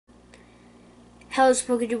Hello,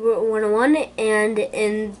 SpookTuber 101,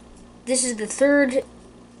 and this is the third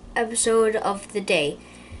episode of the day.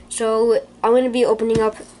 So I'm going to be opening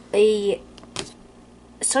up a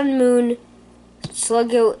Sun Moon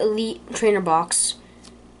Sluggo Elite Trainer box.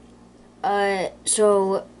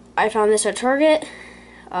 So I found this at Target,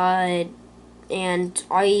 and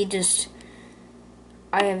I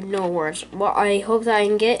have no words. What I hope that I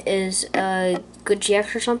can get is a good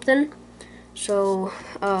GX or something. So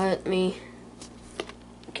let me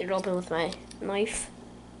get it open with my knife.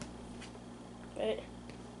 Right.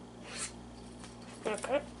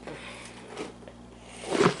 Okay.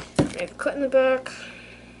 I have a cut in the back.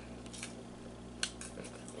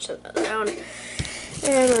 Set that down.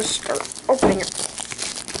 And let's start opening it.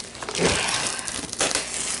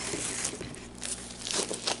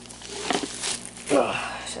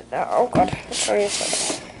 Set that. Oh god. Sorry.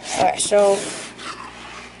 Alright, so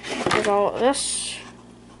here's all of this.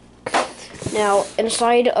 Now,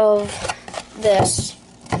 inside of this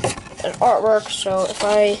is artwork, so if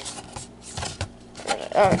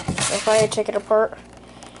I take it apart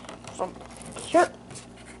from here,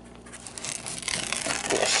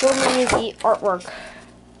 it'll show me the artwork.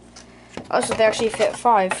 Also, they actually fit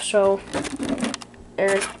 5, so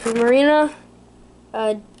there's Primarina,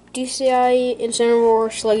 DCI, Incineroar,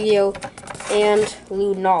 Sluggo, and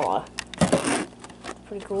Lunala.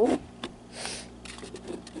 Pretty cool.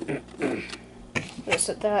 Let's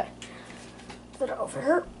set that over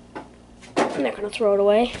here. I'm not gonna throw it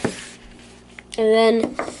away. And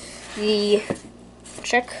then the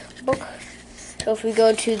checkbook. So if we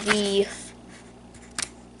go to the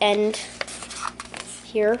end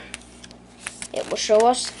here, it will show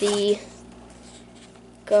us the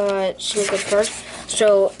some good cards.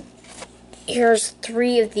 So here's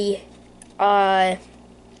 3 of the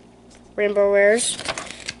Rainbow Rares,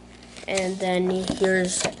 and then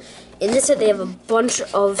here's. In this set, they have a bunch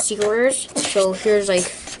of secret rares. So here's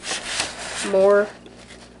like more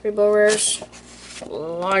rainbow rares, a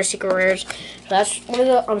lot of secret rares. So that's one of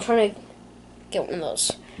the. I'm trying to get one of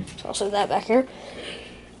those. So I'll set that back here.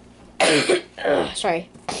 Sorry.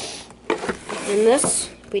 In this,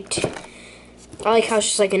 I like how it's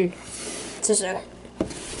just like it's just a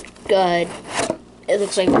good. It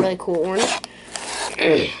looks like really cool orange.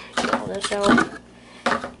 Get all this out.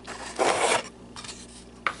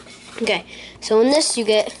 Okay, so in this you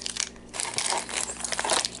get,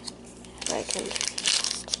 I can,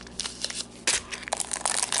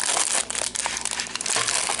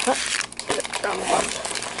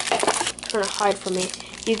 trying to hide from me.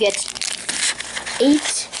 You get 8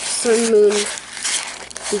 Sun Moon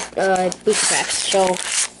booster packs. So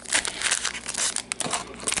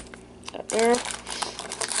there.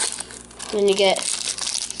 Then you get,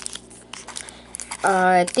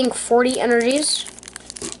 I think 40 energies.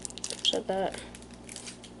 Set that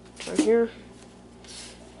on here.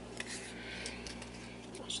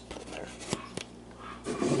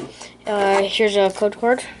 Here's a code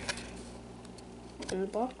card in the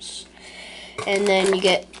box, and then you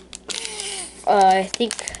get I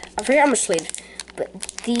forget how much sleeves, but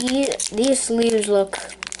these sleeves look,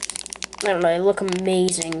 I don't know, they look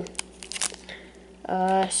amazing.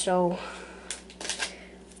 So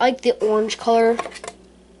I like the orange color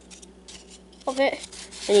of it.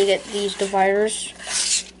 Then you get these dividers.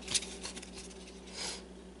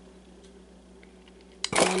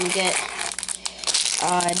 And then you get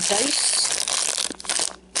dice.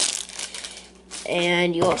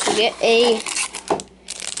 And you also get a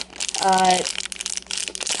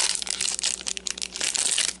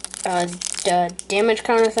damage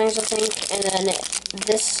counter things, I think. And then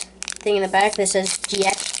this thing in the back that says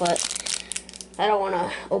GX, but I don't want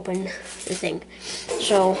to open the thing.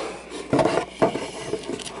 So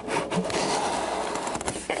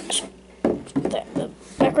the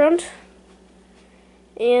background,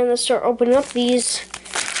 and let's start opening up these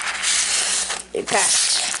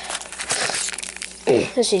packs.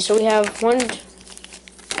 Let's see, so we have one,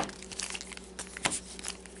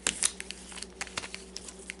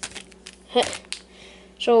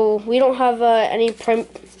 so we don't have any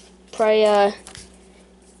Primarina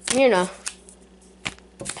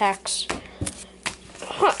packs.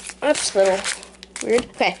 Huh, that's a little weird.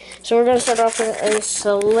 Okay, so we're going to start off with a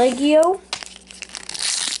Sluggo.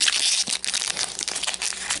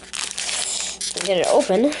 Get it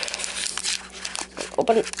open.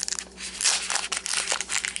 Open. Okay.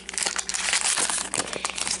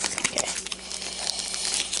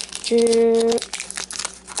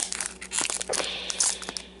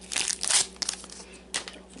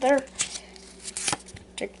 There.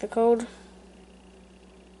 Check the code.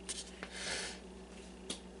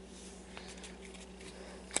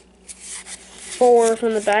 4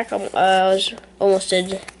 from the back. I was almost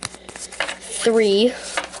did 3.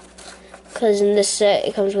 Because in this set,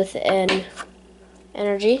 it comes with an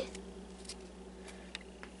energy.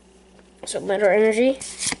 So, Matter Energy.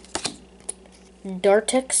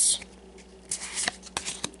 Dartrix.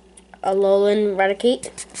 Alolan Raticate.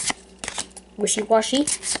 Wishy-Washy.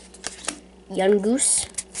 Yungoos.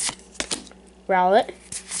 Rowlet.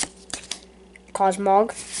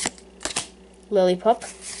 Cosmog.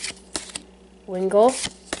 Lillipup. Wingull.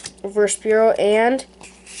 Reverse Spearow, and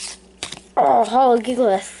Holo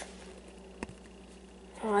Gigalith.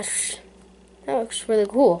 Oh, that looks really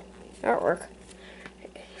cool. Artwork.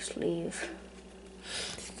 Sleeve.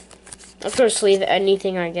 I'm gonna sleeve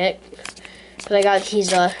anything I get. Because I got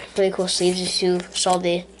these really cool sleeves if you saw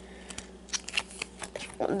the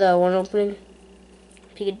one opening.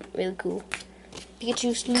 Really cool.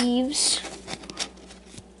 Pikachu sleeves.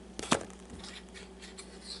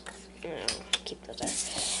 Keep those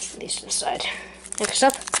there. These inside. Next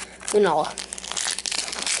up, Lunala.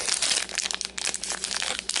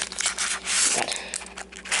 God.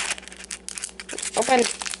 Open.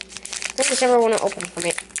 Does this ever want to open for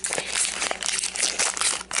me?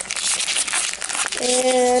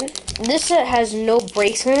 And this set has no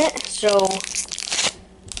brakes in it, so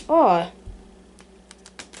oh,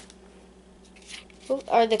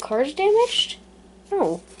 are the cards damaged?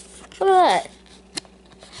 No. Look at that.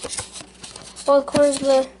 Well, of course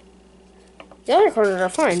the other cards are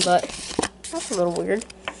fine, but that's a little weird.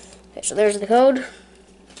 Okay, so there's the code.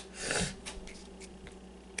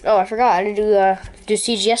 Oh, I forgot. I didn't do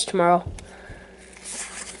CGS tomorrow.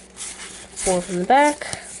 4 from the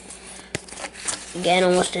back. Again,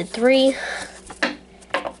 almost did 3.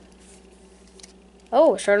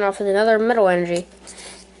 Oh, starting off with another Metal Energy.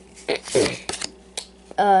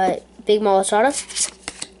 Big Malasada.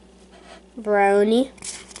 Brownie.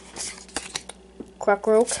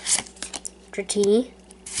 Quackroak. Dratini.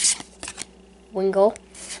 Wingull.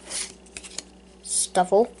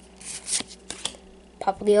 Stuffle.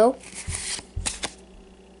 Popplio.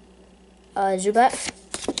 Zubat.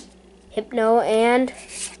 Hypno, and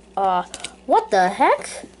what the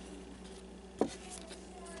heck?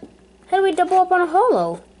 How do we double up on a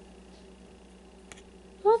holo?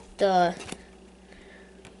 What the?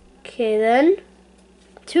 Okay then.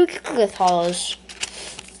 2 Gigalith holos.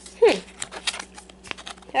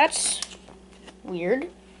 That's weird.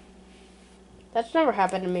 That's never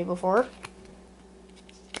happened to me before.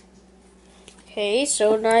 Okay,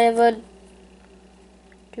 so now I have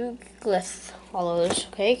 2 Gigalith holos.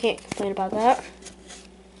 Okay, can't complain about that.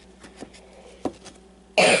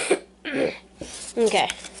 Okay.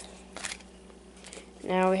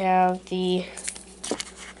 Now we have the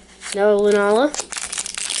Lunala.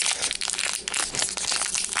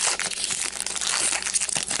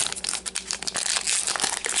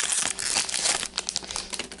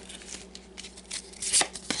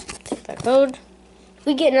 Take that code. If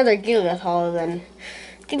we get another Gigalith holo, then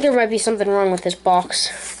I think there might be something wrong with this box.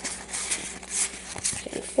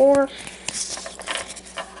 4.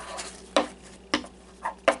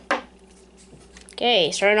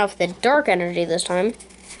 Okay, starting off with the Dark Energy this time.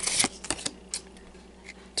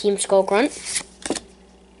 Team Skull Grunt.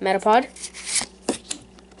 Metapod.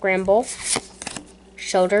 Gramble.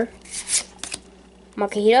 Shoulder.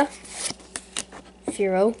 Makihita.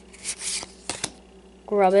 Furo.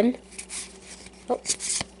 Grubbin. Oh.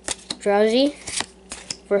 Drowsy.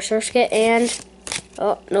 Versurskit, and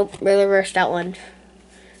oh, nope, really reversed that one.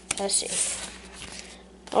 Let's see.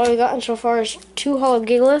 All we've gotten so far is 2 Holo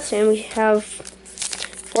Gigaliths, and we have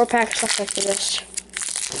 4 packs left after this.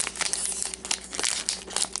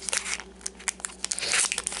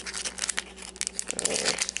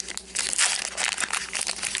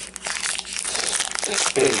 Let's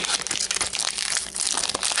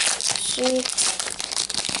see.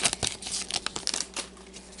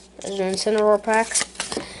 There's an Incineroar pack.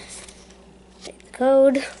 Take the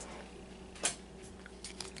code.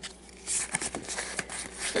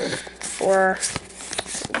 4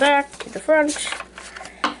 to the back, to the front.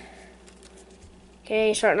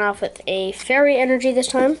 Okay, starting off with a Fairy Energy this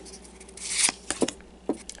time.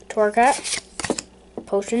 Torracat.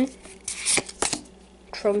 Potion.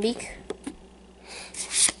 Trumbeak.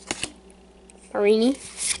 Marini.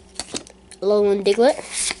 Alolan Diglett.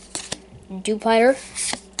 Dewpider.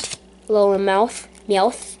 Alolan Meowth.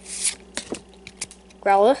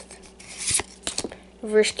 Growlithe.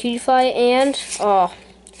 Reverse Cutify, and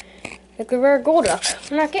like a rare Golduck.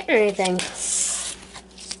 We're not getting anything.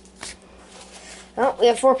 Oh, we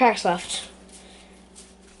have 4 packs left.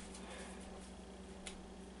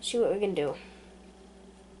 Let's see what we can do.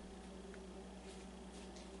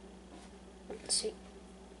 Let's see.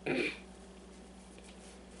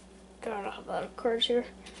 Got a lot of cards here.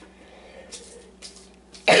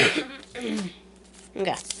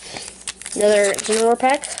 Okay. Another Zimmer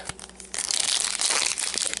pack.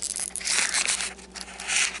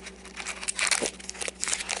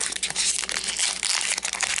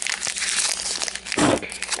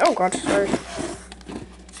 Oh god, sorry.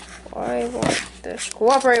 Why won't this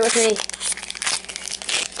cooperate with me?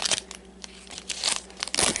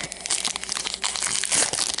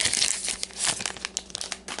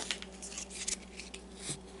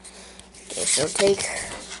 Okay, so take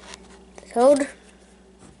the code.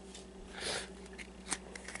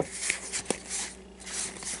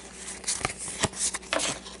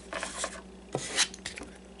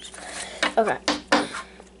 Okay.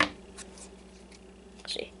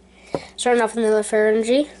 Let's see. Starting off with the Fair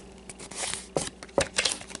Energy.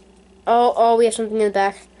 Oh, we have something in the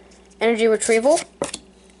back. Energy Retrieval.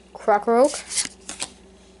 Crocoroke.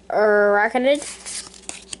 Arachnid.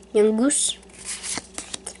 Yungoos.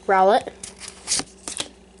 Rowlet.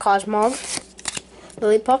 Cosmog.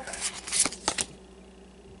 Lillipup.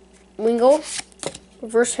 Wingull.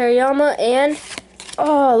 Reverse Hariyama. And,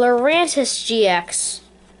 Lurantis GX.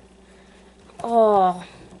 Oh,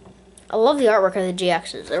 I love the artwork of the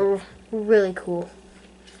GXs. They're really cool.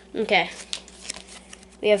 Okay.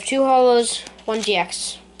 We have 2 holos, 1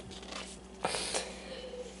 GX.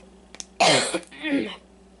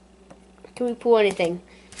 Can we pull anything?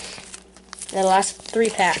 The last 3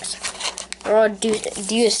 packs. They're all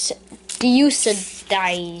Deuces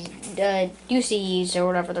or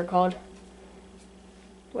whatever they're called.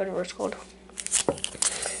 Whatever it's called.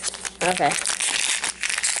 Okay.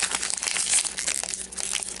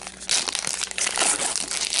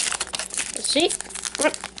 Let's see.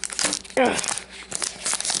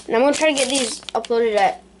 And I'm going to try to get these uploaded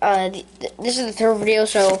at, this is the 3rd video,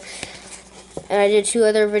 so, and I did 2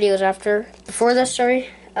 other videos before this, sorry.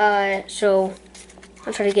 So,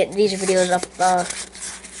 I'll try to get these videos up,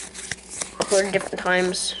 uploaded at different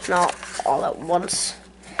times, not all at once.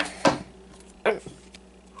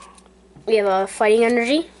 We have a Fighting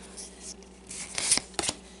Energy,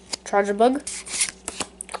 Charjabug,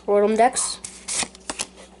 Rotom Dex,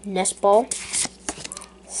 Nestball,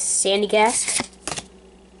 Sandygast,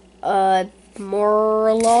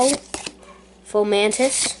 Morlul,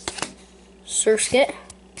 Fomantis, Surskit,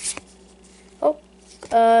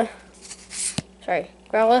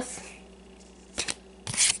 Growlithe,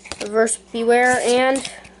 Reverse Beware,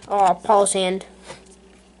 and, Palossand.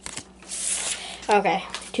 Okay,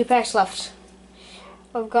 2 packs left.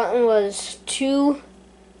 What I've gotten was 2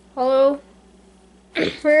 holo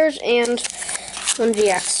rares and 1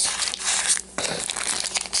 GX.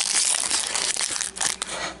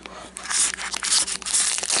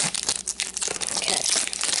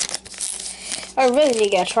 I really need to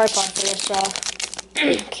get a tripod for this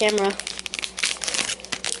camera.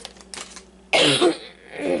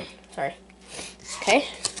 Sorry. Okay.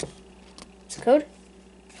 What's the code?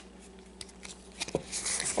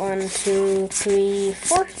 1, 2, 3,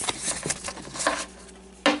 4.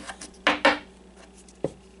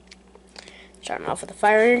 Starting off with the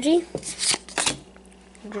Fire Energy.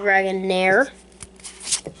 Dragonair.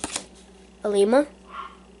 Alima.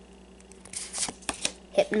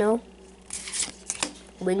 Hypno.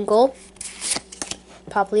 Wingull,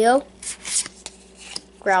 Poplio,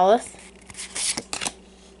 Growlithe,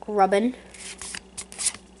 Grubbin,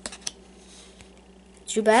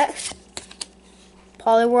 Zubat,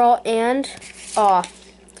 Poliwhirl, and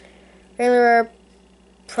regular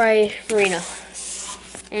Primarina.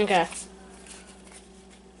 Okay.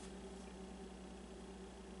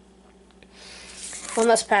 One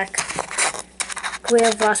last pack. We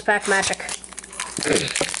have last pack magic.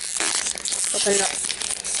 Open it up.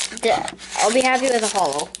 I'll be happy with a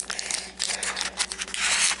holo.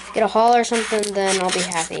 Get a holo or something, then I'll be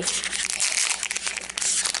happy.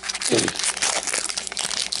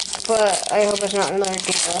 But I hope it's not another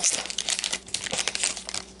Dewgust.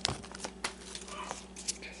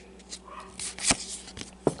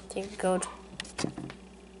 Take the code.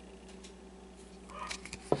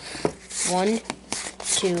 1,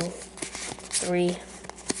 2, 3,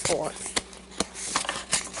 4.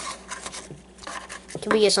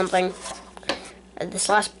 Can we get something? This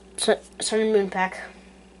last Sun and Moon pack.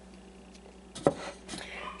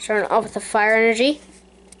 Starting off with the Fire Energy.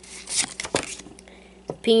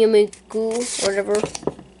 Pingamugu, whatever.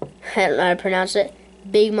 I don't know how to pronounce it.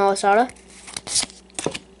 Big Malasada.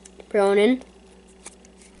 Bronin.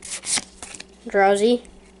 Drowsy.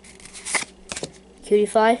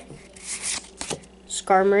 Cutiefly.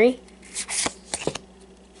 Skarmory.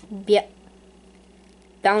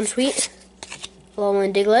 Bounsweet.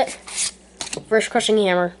 Alolan Diglett. First Crushing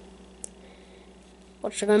Hammer.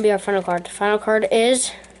 Which are going to be our final card. The final card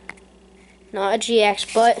is not a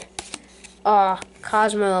GX, but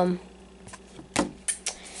Cosmo.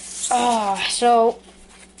 So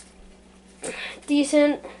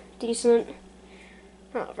decent.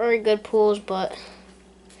 Not very good pools, but at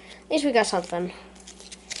least we got something.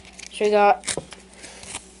 So we got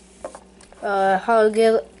Hollow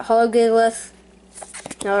Gigalith,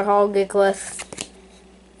 another Hollow Gigalith,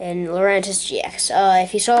 and Lurantis GX.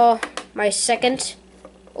 If you saw my second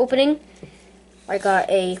opening, I got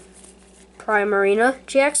a Primarina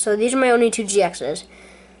GX, so these are my only 2 GXs.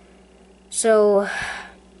 So,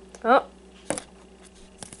 that's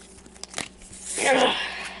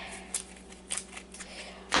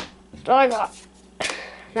all I got.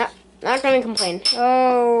 Not gonna complain.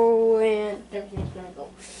 Oh, and everything's gonna go.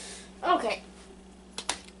 Okay.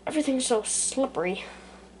 Everything's so slippery.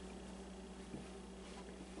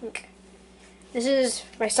 Okay. This is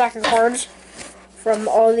my soccer cards from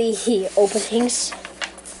all the openings.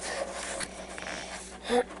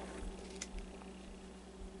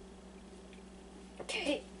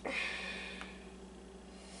 Okay.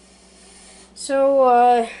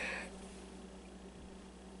 So,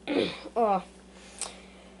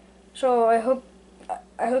 so I hope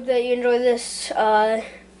that you enjoyed this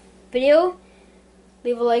video.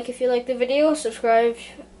 Leave a like if you like the video. Subscribe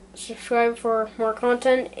for more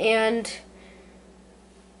content, and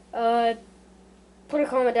put a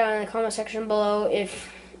comment down in the comment section below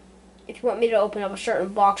if you want me to open up a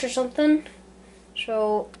certain box or something.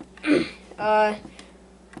 So I'll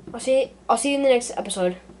see you in the next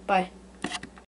episode. Bye.